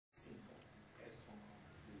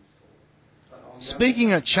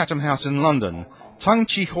Speaking at Chatham House in London, Tang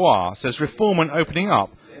Chi-hua says reform and opening up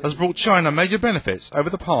has brought China major benefits over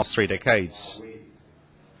the past 3 decades.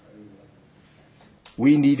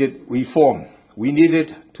 We needed reform. We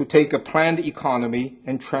needed to take a planned economy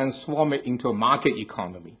and transform it into a market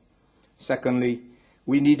economy. Secondly,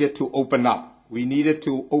 we needed to open up. We needed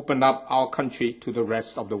to open up our country to the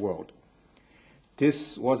rest of the world.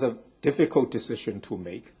 This was a difficult decision to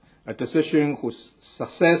make, a decision whose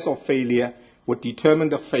success or failure would determine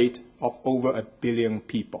the fate of over 1 billion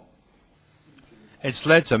people. It's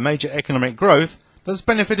led to major economic growth that's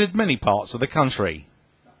benefited many parts of the country.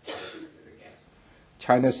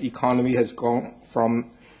 China's economy has gone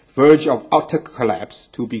from verge of utter collapse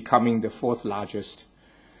to becoming the 4th largest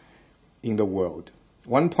in the world.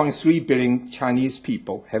 1.3 billion Chinese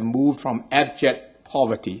people have moved from abject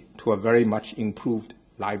poverty to a very much improved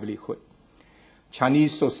livelihood.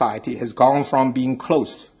 Chinese society has gone from being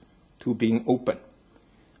closed to being open.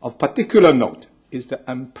 Of particular note is the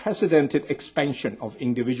unprecedented expansion of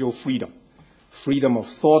individual freedom, freedom of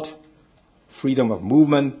thought, freedom of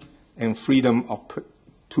movement, and freedom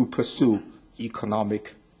to pursue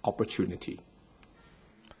economic opportunity.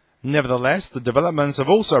 Nevertheless, the developments have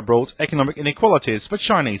also brought economic inequalities for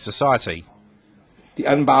Chinese society. The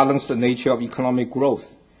unbalanced nature of economic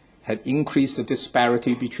growth had increased the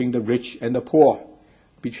disparity between the rich and the poor,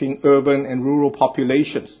 between urban and rural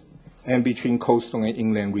populations, and between coastal and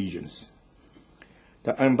inland regions.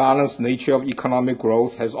 The unbalanced nature of economic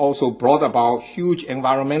growth has also brought about huge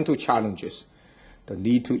environmental challenges, the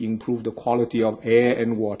need to improve the quality of air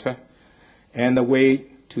and water, and the way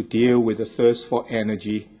to deal with the thirst for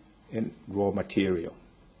energy and raw material.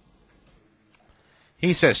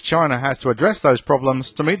 He says China has to address those problems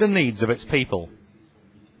to meet the needs of its people.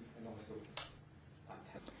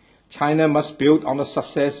 China must build on the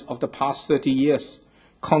success of the past 30 years,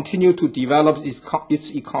 continue to develop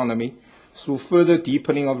its economy through further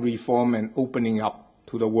deepening of reform and opening up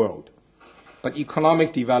to the world. But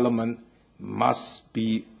economic development must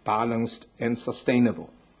be balanced and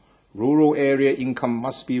sustainable. Rural area income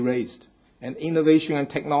must be raised, and innovation and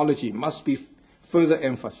technology must be further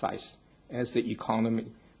emphasized as the economy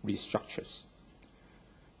restructures.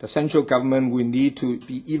 The central government will need to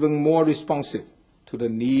be even more responsive to the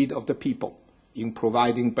need of the people in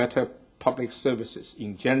providing better public services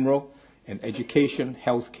in general, and education,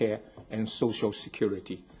 healthcare, and social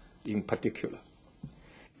security in particular.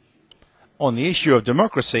 On the issue of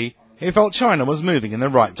democracy, he felt China was moving in the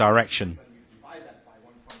right direction.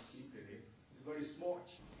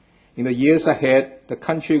 In the years ahead, the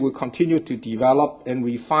country will continue to develop and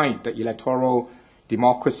refine the electoral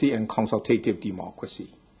democracy and consultative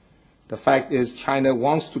democracy. The fact is, China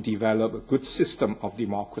wants to develop a good system of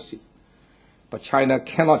democracy. But China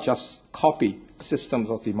cannot just copy systems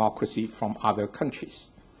of democracy from other countries.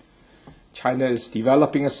 China is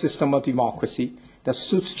developing a system of democracy that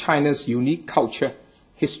suits China's unique culture,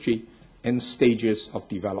 history, and stages of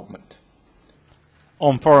development.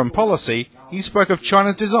 On foreign policy, he spoke of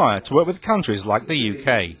China's desire to work with countries like the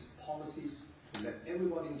UK.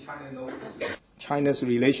 China's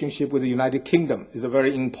relationship with the United Kingdom is a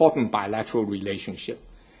very important bilateral relationship,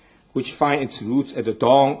 which finds its roots at the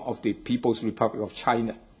dawn of the People's Republic of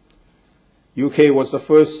China. UK was the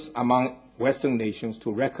first among Western nations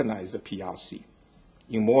to recognize the PRC.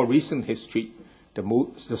 In more recent history,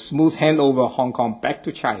 the smooth handover of Hong Kong back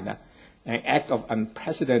to China, an act of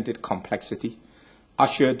unprecedented complexity,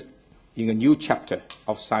 ushered in a new chapter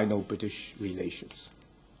of Sino-British relations.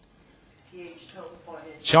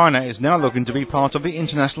 China is now looking to be part of the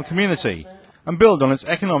international community and build on its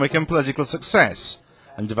economic and political success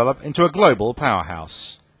and develop into a global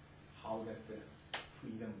powerhouse.